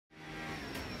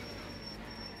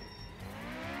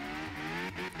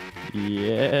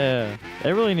Yeah.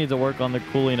 They really need to work on the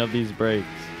cooling of these brakes.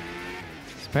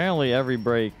 Apparently every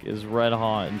brake is red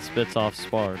hot and spits off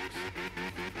sparks.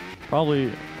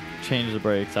 Probably change the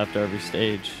brakes after every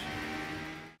stage.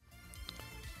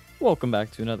 Welcome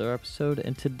back to another episode,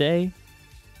 and today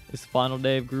is the final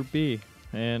day of Group B,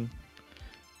 and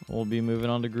we'll be moving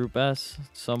on to Group S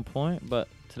at some point, but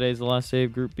today's the last day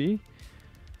of Group B.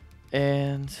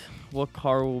 And what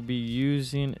car we'll be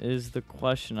using is the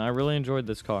question. I really enjoyed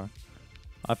this car.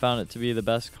 I found it to be the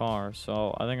best car,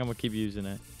 so I think I'm going to keep using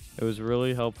it. It was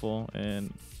really helpful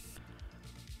and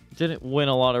didn't win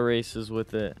a lot of races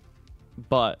with it,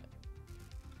 but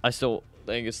I still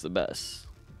think it's the best.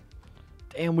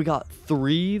 Damn, we got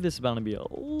 3. This is about to be a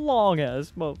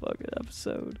long-ass motherfucking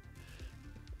episode.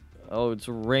 Oh, it's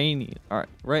raining. All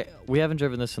right, we haven't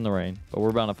driven this in the rain, but we're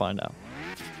about to find out.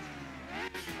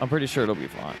 I'm pretty sure it'll be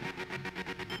fine.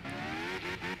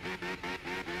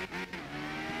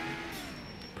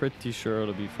 Pretty sure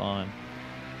it'll be fine.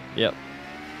 Yep.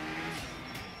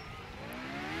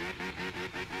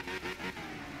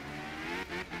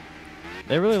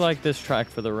 They really like this track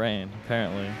for the rain,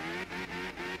 apparently.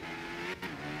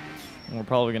 And we're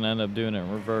probably going to end up doing it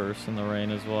in reverse in the rain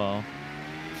as well.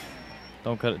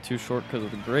 Don't cut it too short because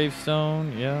of the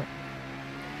gravestone. Yeah.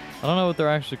 I don't know what they're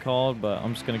actually called, but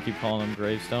I'm just going to keep calling them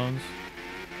gravestones.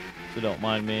 So don't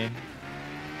mind me.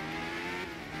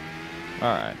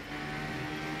 Alright.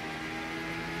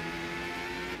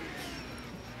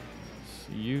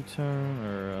 U-turn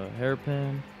or a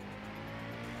hairpin.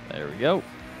 There we go.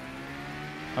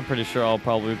 I'm pretty sure I'll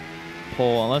probably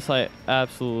pull, unless I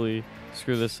absolutely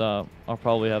screw this up, I'll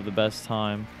probably have the best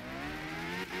time.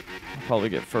 I'll probably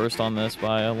get first on this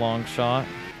by a long shot.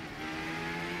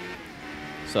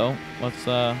 So, let's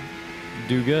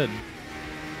do good.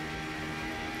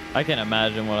 I can't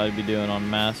imagine what I'd be doing on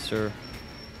Master.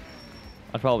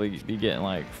 I'd probably be getting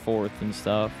like 4th and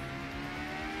stuff.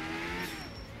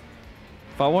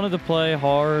 If I wanted to play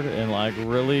hard and like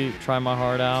really try my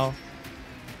heart out,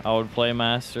 I would play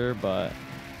Master, but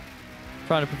I'm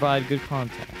trying to provide good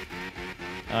content.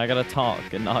 And I gotta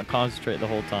talk and not concentrate the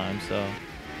whole time, so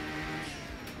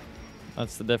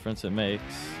that's the difference it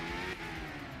makes.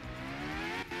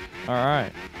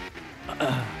 Alright.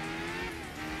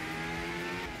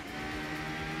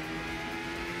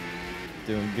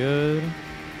 Doing good.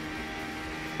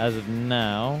 As of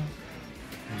now,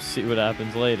 we'll see what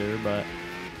happens later, but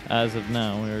as of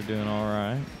now, we are doing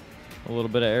alright. A little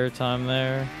bit of airtime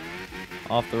there.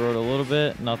 Off the road a little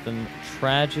bit. Nothing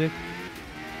tragic.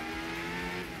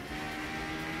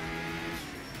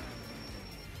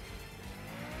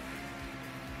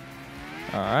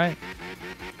 Alright.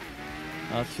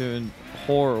 Not too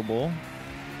horrible.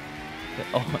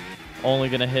 Only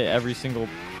gonna hit every single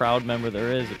crowd member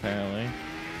there is, apparently.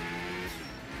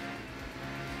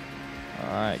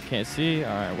 Alright, can't see.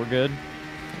 Alright, we're good.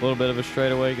 A little bit of a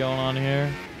straightaway going on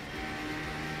here.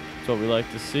 That's what we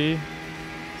like to see.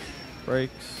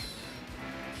 Brakes.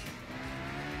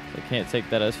 I can't take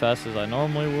that as fast as I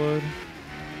normally would.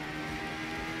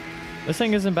 This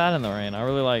thing isn't bad in the rain. I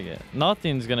really like it.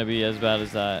 Nothing's gonna be as bad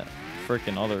as that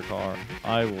freaking other car.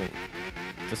 I will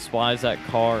despise that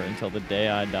car until the day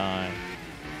I die.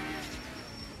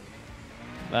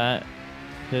 That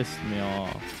pissed me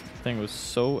off. The thing was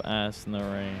so ass in the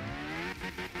rain.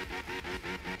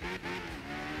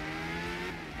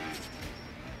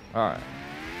 Alright.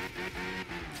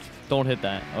 Don't hit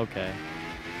that. Okay.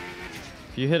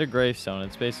 If you hit a gravestone,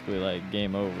 it's basically like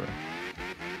game over.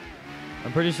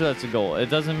 I'm pretty sure that's a goal. It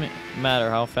doesn't matter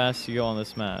how fast you go on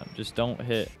this map. Just don't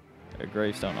hit a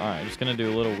gravestone. Alright, just gonna do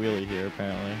a little wheelie here,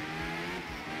 apparently.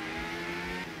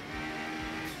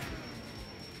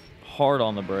 Hard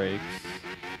on the brakes.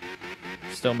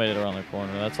 Still made it around the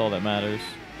corner. That's all that matters.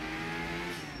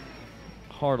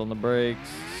 Hard on the brakes.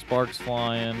 Sparks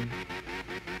flying.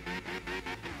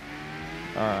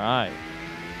 Alright.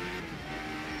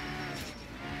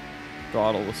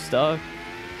 Throttle was stuck.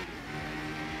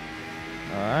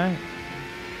 Alright.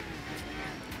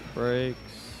 Brakes.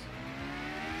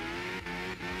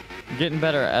 I'm getting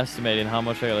better at estimating how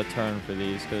much I gotta turn for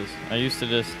these, because I used to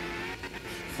just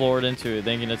floor it into it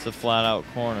thinking it's a flat out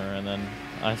corner, and then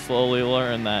I slowly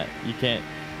learned that you can't.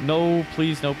 No,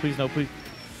 please, no, please, no, please.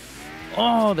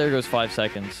 Oh, there goes 5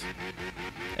 seconds.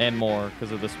 And more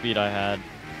because of the speed I had.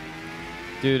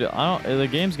 Dude, the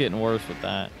game's getting worse with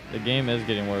that. The game is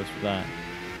getting worse with that.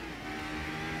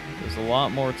 There's a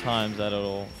lot more times that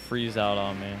it'll freeze out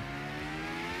on me.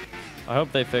 I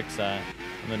hope they fix that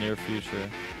in the near future,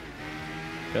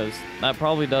 because that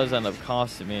probably does end up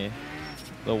costing me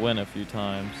the win a few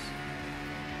times.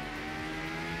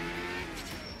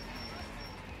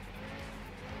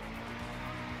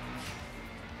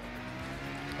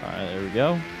 Alright, there we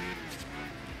go.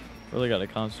 Really got to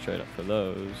concentrate for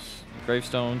those.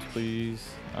 Gravestones, please.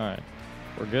 Alright.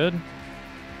 We're good.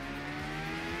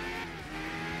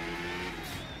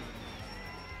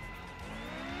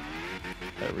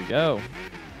 There we go.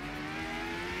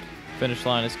 Finish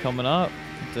line is coming up.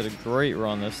 Did a great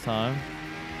run this time.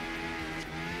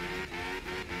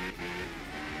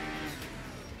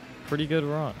 Pretty good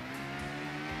run.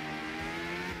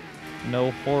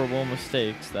 No horrible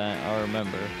mistakes that I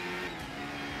remember.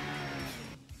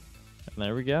 And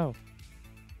there we go.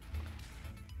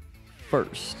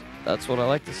 First. That's what I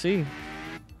like to see.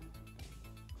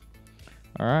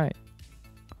 Alright.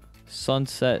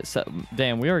 Sunset.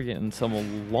 Damn, we are getting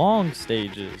some long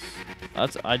stages.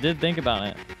 I did think about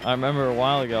it. I remember a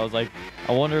while ago, I was like,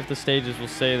 I wonder if the stages will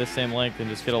stay the same length and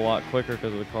just get a lot quicker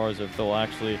because of the cars, or if they'll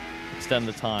actually extend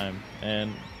the time.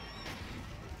 And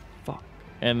fuck.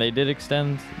 And they did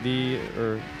extend the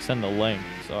length,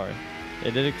 sorry.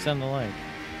 They did extend the length.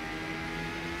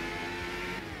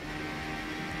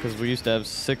 Because we used to have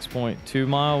 6.2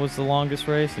 mile was the longest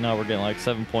race, and now we're getting like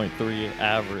 7.3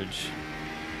 average.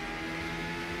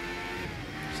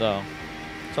 So,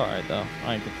 it's alright though.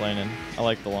 I ain't complaining. I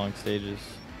like the long stages.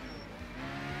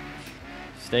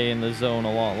 Stay in the zone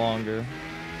a lot longer.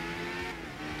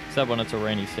 Except when it's a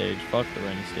rainy stage. Fuck the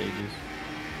rainy stages.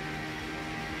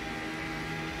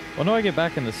 When do I get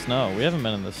back in the snow? We haven't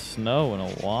been in the snow in a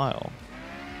while.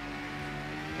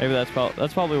 Maybe that's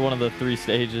probably one of the 3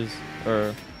 stages,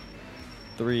 or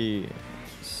 3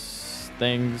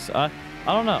 things. I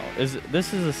don't know.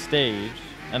 This is a stage,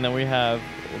 and then we have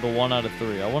the 1 out of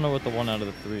 3. I wonder what the 1 out of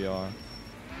the 3 are.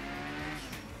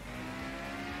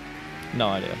 No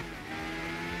idea.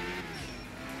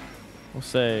 We'll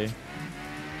say,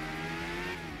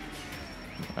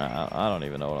 I don't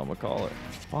even know what I'm gonna call it.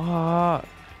 Fuck.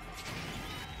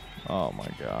 Oh my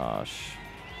gosh.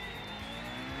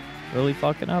 Really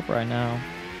fucking up right now.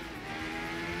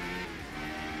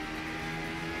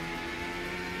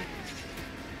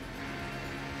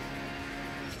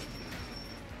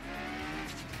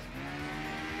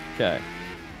 Okay.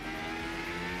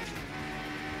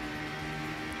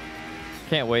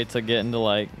 Can't wait to get into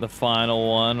like the final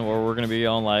one where we're gonna be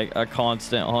on like a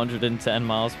constant 110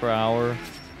 miles per hour.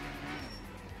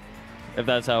 If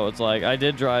that's how it's like. I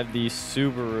did drive the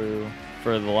Subaru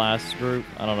for the last group.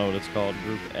 I don't know what it's called.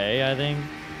 Group A, I think.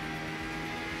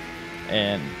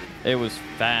 And it was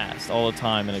fast all the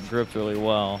time, and it gripped really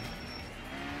well.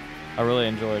 I really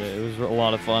enjoyed it. It was a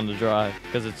lot of fun to drive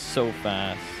because it's so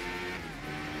fast.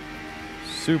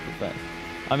 Super fast.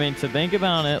 I mean, to think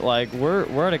about it, like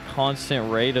we're at a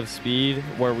constant rate of speed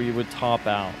where we would top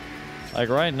out. Like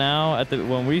right now,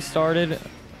 when we started,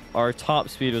 our top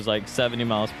speed was like 70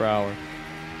 miles per hour,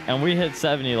 and we hit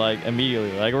 70 like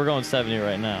immediately. Like we're going 70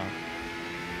 right now.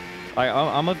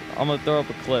 I'm gonna throw up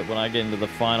a clip when I get into the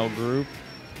final group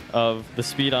of the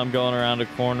speed I'm going around a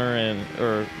corner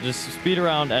or just speed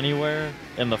around anywhere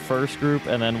in the first group,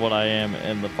 and then what I am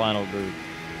in the final group.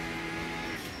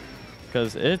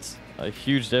 Because it's a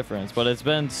huge difference, but it's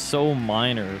been so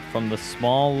minor from the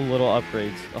small little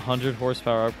upgrades, 100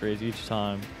 horsepower upgrades each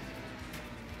time.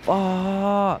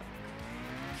 Fuck.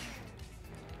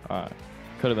 Alright,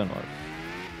 could have been worse.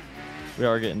 We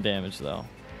are getting damaged though.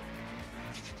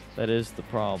 That is the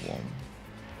problem.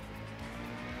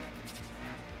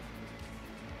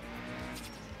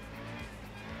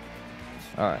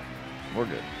 Alright, we're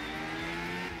good.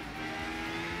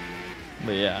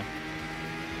 But yeah,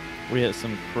 we hit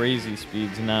some crazy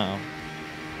speeds now.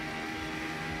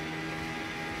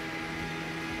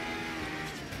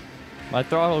 My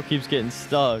throttle keeps getting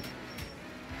stuck.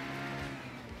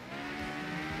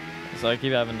 So I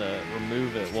keep having to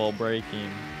remove it while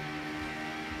braking.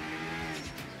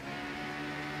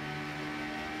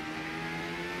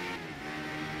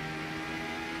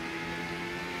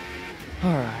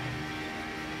 Alright.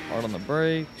 Hard on the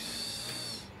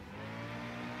brakes.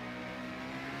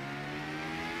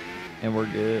 And we're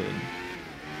good.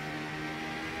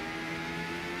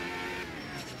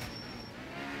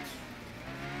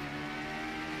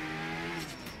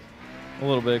 A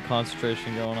little bit of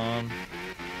concentration going on.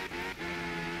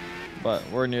 But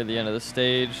we're near the end of the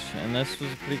stage, and this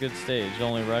was a pretty good stage.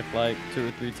 Only wrecked like 2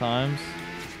 or 3 times.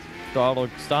 Throttle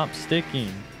stopped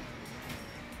sticking.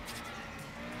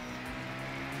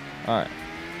 Alright,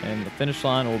 and the finish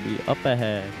line will be up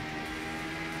ahead.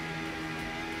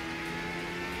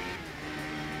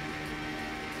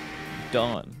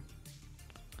 Done.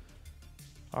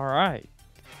 Alright.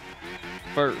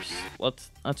 First,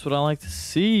 that's what I like to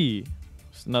see.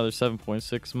 It's another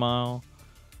 7.6 mile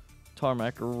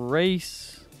tarmac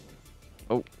race.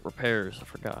 Oh, repairs, I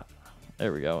forgot.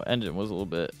 There we go. Engine was a little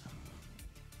bit.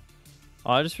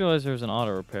 Oh, I just realized there was an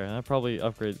auto repair. That probably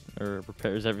upgrades or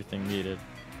repairs everything needed.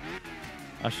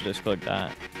 I should just click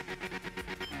that.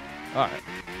 Alright.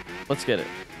 Let's get it.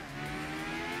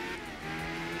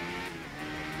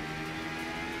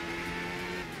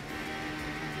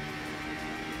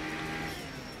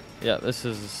 Yeah, this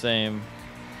is the same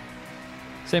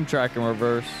track in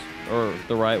reverse, or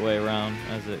the right way around,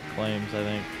 as it claims, I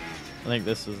think. I think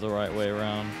this is the right way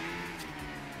around.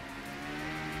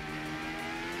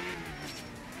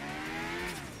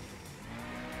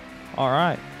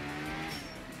 Alright.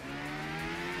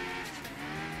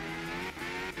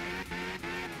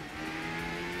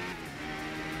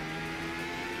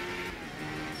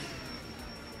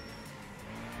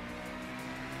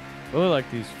 I really like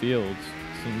these fields.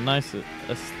 Some nice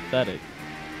aesthetic.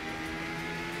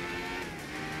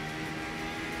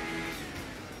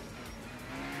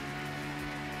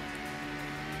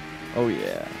 Oh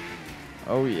yeah.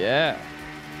 Oh yeah.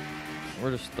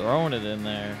 We're just throwing it in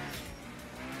there.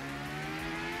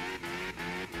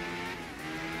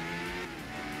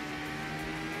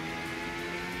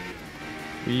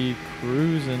 We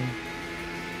cruising.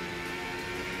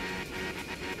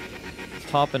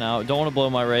 Topping out. Don't want to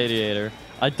blow my radiator.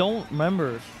 I don't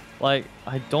remember. Like,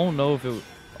 I don't know if it...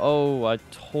 Oh, I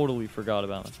totally forgot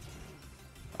about it.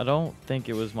 I don't think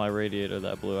it was my radiator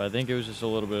that blew. I think it was just a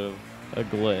little bit of a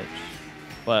glitch.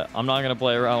 But I'm not going to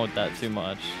play around with that too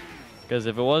much. Because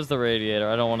if it was the radiator,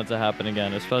 I don't want it to happen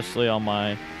again. Especially on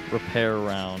my repair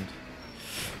round.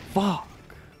 Fuck.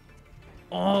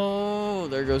 Oh,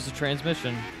 there goes the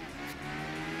transmission.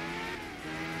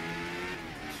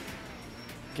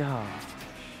 Gosh.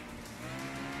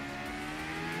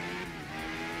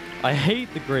 I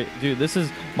hate the grave. Dude, this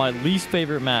is my least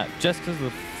favorite map. Just because of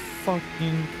the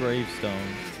fucking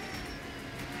gravestones.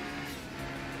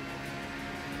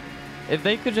 If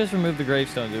they could just remove the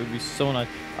gravestones, it would be so nice.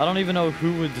 I don't even know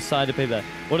who would decide to pay that.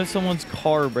 What if someone's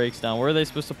car breaks down? Where are they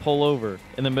supposed to pull over?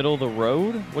 In the middle of the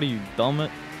road? What are you, dumb?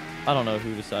 I don't know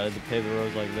who decided to pave the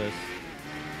roads like this.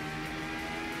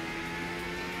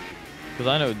 Because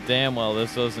I know damn well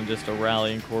this wasn't just a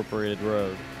Rally Incorporated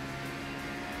road.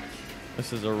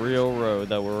 This is a real road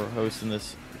that we're hosting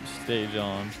this stage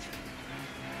on.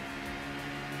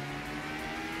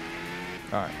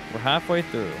 Alright, we're halfway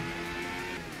through.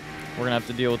 We're going to have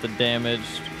to deal with the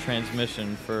damaged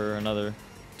transmission for another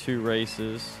 2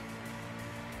 races.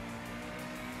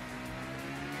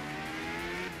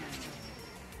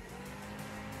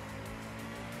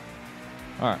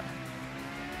 Alright.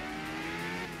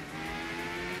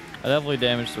 I definitely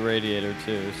damaged the radiator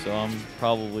too, so I'm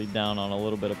probably down on a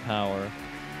little bit of power.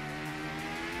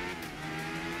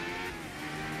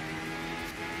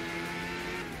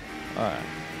 Alright.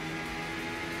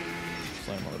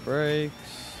 Slam on the brakes.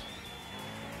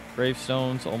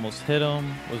 Gravestones almost hit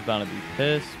him. Was bound to be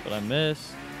pissed, but I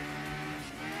missed.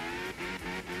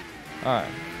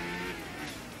 Alright.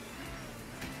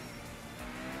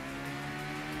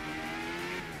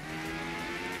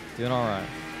 Doing alright.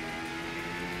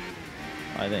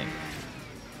 I think.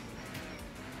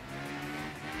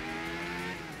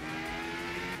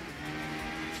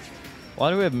 Why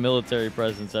do we have military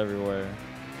presence everywhere?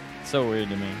 It's so weird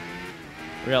to me.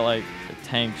 We got like the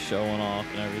tanks showing off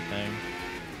and everything.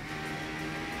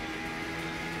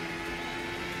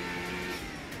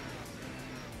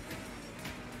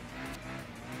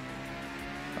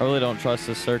 I really don't trust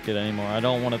this circuit anymore. I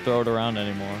don't want to throw it around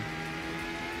anymore.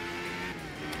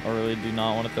 I really do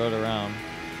not want to throw it around.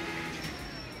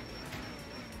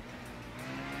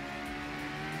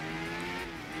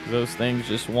 Those things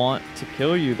just want to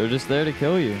kill you. They're just there to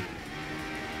kill you.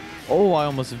 Oh, I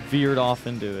almost veered off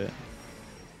into it.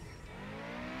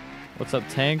 What's up,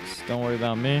 tanks? Don't worry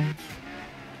about me.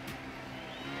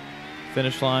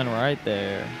 Finish line right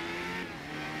there.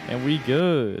 And we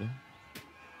good.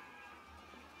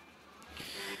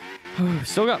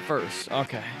 Still got first.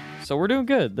 Okay. So we're doing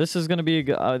good. This is going to be a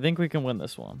good... I think we can win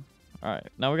this one. Alright.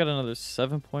 Now we got another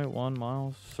 7.1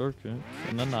 mile circuit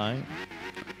in the night.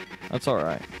 That's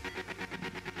alright.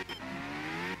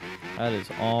 That is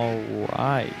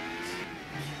alright.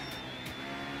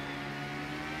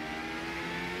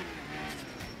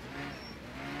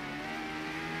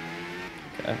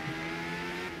 Okay.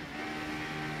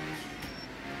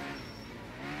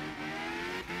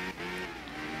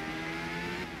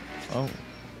 Oh.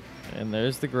 And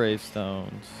there's the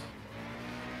gravestones.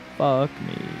 Fuck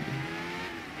me.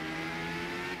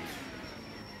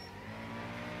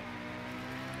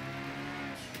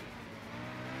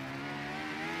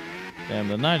 Damn,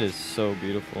 the night is so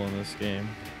beautiful in this game.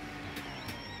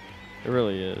 It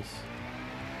really is.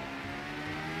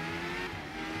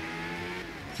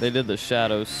 They did the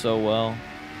shadows so well.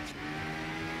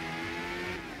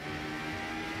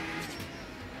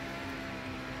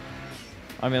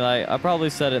 I mean, I probably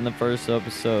said it in the first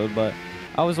episode, but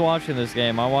I was watching this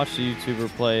game. I watched a YouTuber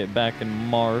play it back in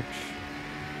March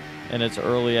in its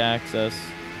early access,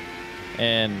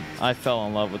 and I fell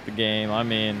in love with the game. I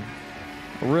mean,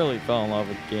 really fell in love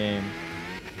with the game.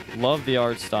 Love the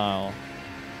art style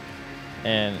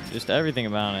and just everything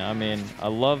about it. I mean, I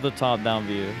love the top-down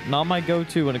view. Not my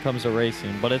go-to when it comes to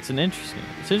racing, but it's interesting.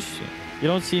 You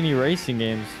don't see any racing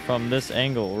games from this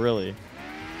angle, really.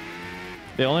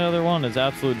 The only other one is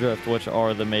Absolute Drift, which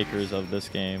are the makers of this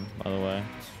game, by the way.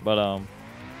 But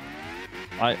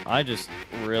I just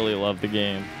really love the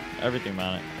game. Everything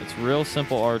about it. It's real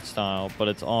simple art style, but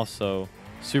it's also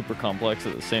super complex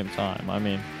at the same time. I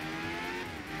mean,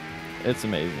 it's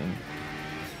amazing.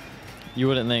 You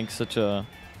wouldn't think such a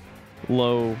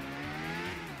low...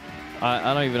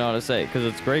 I don't even know how to say it, because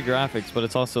it's great graphics, but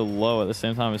it's also low at the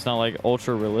same time. It's not like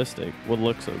ultra realistic would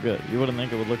look so good. You wouldn't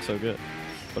think it would look so good,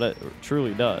 but it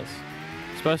truly does.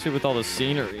 Especially with all the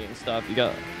scenery and stuff. You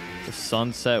got the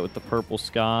sunset with the purple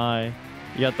sky.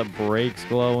 You got the brakes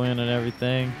glowing and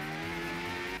everything.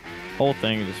 Whole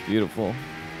thing is just beautiful.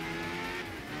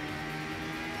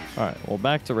 Alright, well,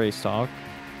 back to race talk.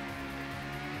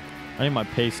 I need my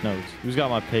pace notes. Who's got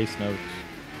my pace notes?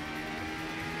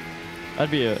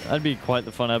 That'd be quite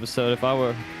the fun episode if I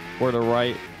were to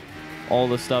write all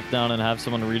the stuff down and have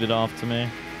someone read it off to me.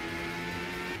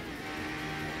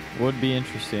 Would be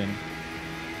interesting.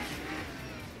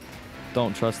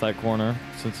 Don't trust that corner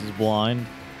since it's blind.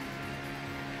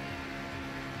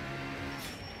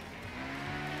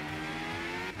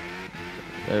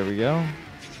 There we go.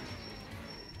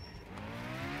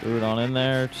 Threw it on in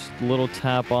there. Just a little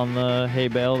tap on the hay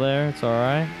bale there. It's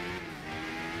alright.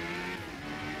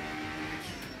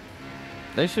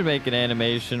 They should make an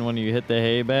animation when you hit the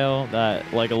hay bale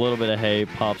that like a little bit of hay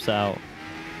pops out.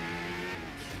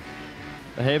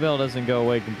 The hay bale doesn't go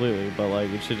away completely, but like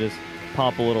it should just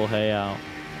pop a little hay out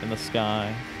in the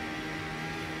sky.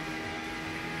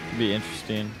 It'd be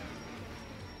interesting.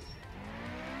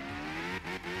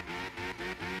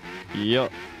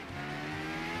 Yup.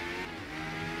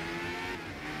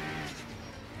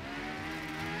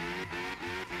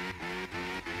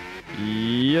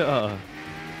 Yeah.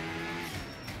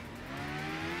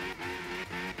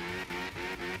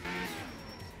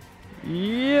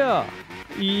 Yeah.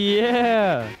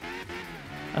 Yeah.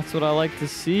 That's what I like to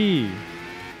see.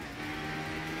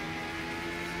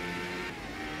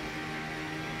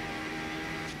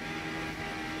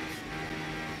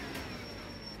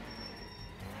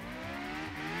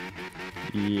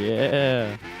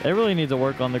 Yeah. They really need to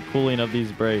work on the cooling of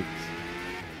these brakes.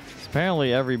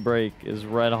 Apparently every brake is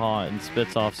red hot and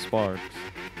spits off sparks.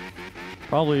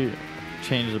 Probably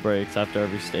change the brakes after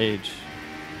every stage.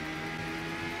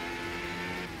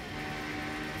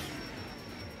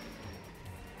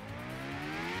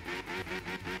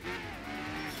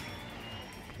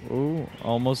 Ooh,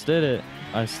 almost did it.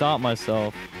 I stopped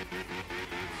myself.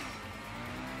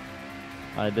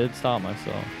 I did stop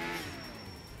myself.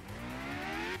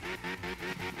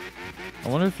 I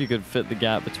wonder if you could fit the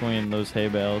gap between those hay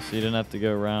bales so you didn't have to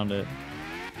go around it.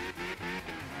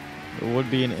 It would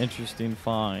be an interesting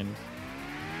find.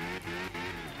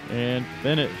 And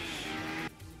finish.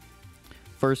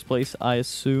 First place, I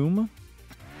assume.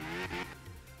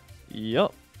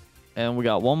 Yup. And we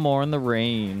got one more in the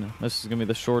rain. This is going to be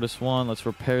the shortest one. Let's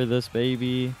repair this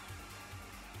baby.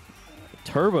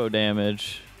 Turbo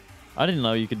damage. I didn't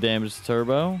know you could damage the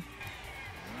turbo.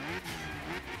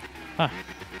 Huh.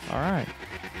 Alright.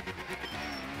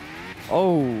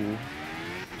 Oh.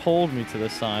 Pulled me to the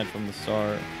side from the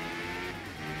start.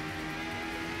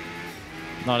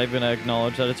 Not even gonna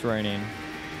acknowledge that it's raining.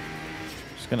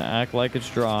 Just gonna act like it's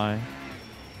dry.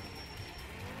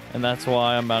 And that's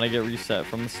why I'm about to get reset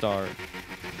from the start.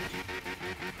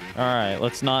 Alright,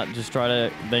 let's not just try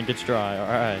to think it's dry.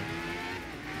 Alright.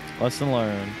 Lesson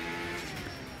learned.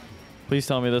 Please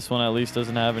tell me this one at least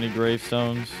doesn't have any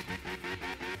gravestones.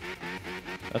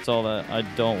 That's all that I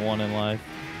don't want in life.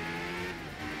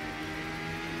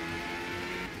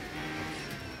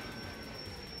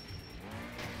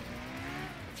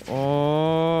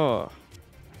 Oh.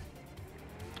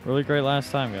 Really great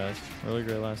last time, guys. Really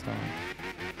great last time.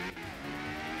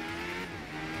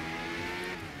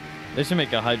 They should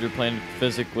make a hydroplane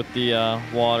physics with the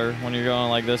water when you're going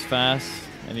like this fast.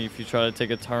 And if you try to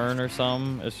take a turn or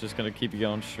something, it's just going to keep you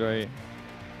going straight.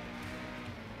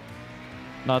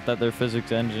 Not that their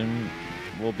physics engine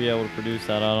will be able to produce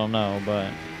that, I don't know,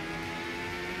 but...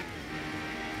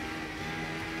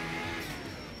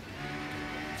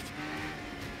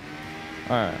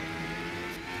 Alright.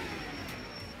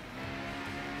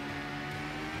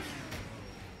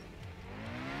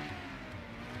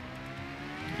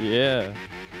 Yeah.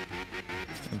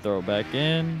 And throw it back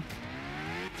in.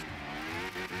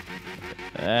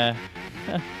 Eh.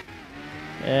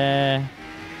 Eh.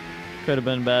 Could have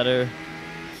been better.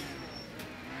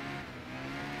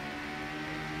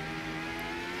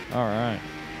 Alright.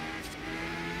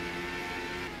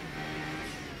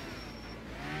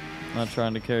 Not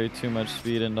trying to carry too much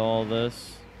speed into all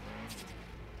this.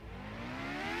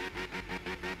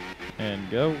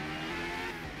 And go.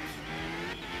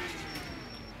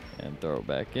 And throw it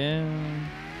back in.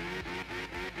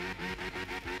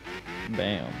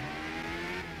 Bam.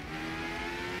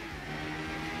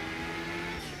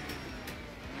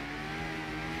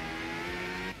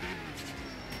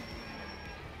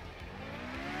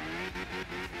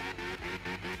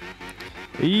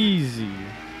 Easy.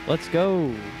 Let's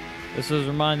go. This was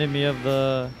reminding me of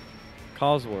the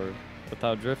Cosworth with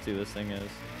how drifty this thing is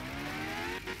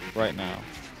right now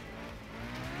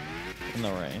in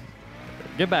the rain.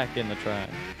 Get back in the track.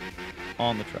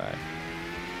 On the track.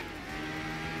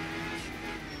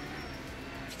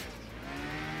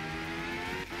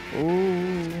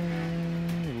 Ooh.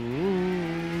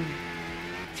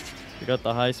 We got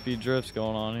the high-speed drifts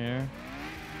going on here.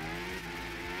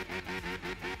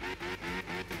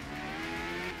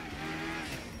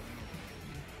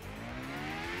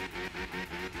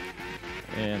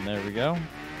 And there we go.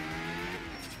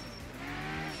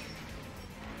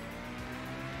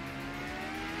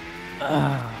 All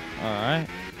right.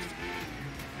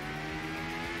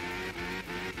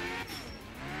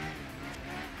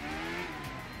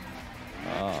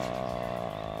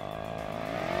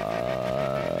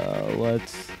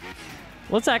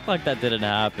 Let's act like that didn't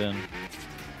happen.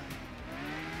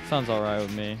 Sounds all right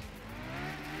with me.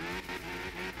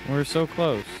 We're so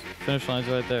close. Finish line's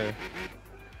right there.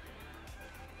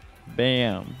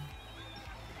 Bam.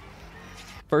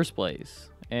 First place.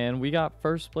 And we got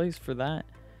first place for that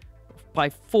by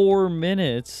 4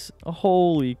 minutes.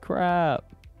 Holy crap.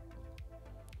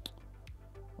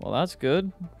 Well, that's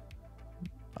good.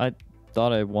 I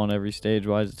thought I won every stage.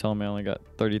 Why is it telling me I only got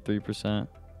 33%?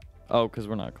 Oh, because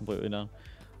we're not completely done.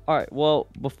 All right. Well,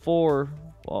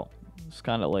 it's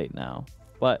kind of late now.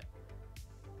 But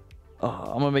I'm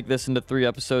going to make this into 3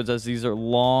 episodes as these are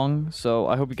long. So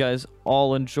I hope you guys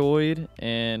all enjoyed.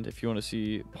 And if you want to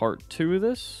see part 2 of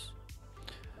this,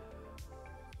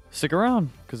 stick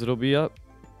around because it'll be up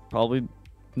probably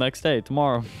next day,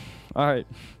 tomorrow. All right.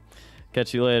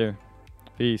 Catch you later.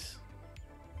 Peace.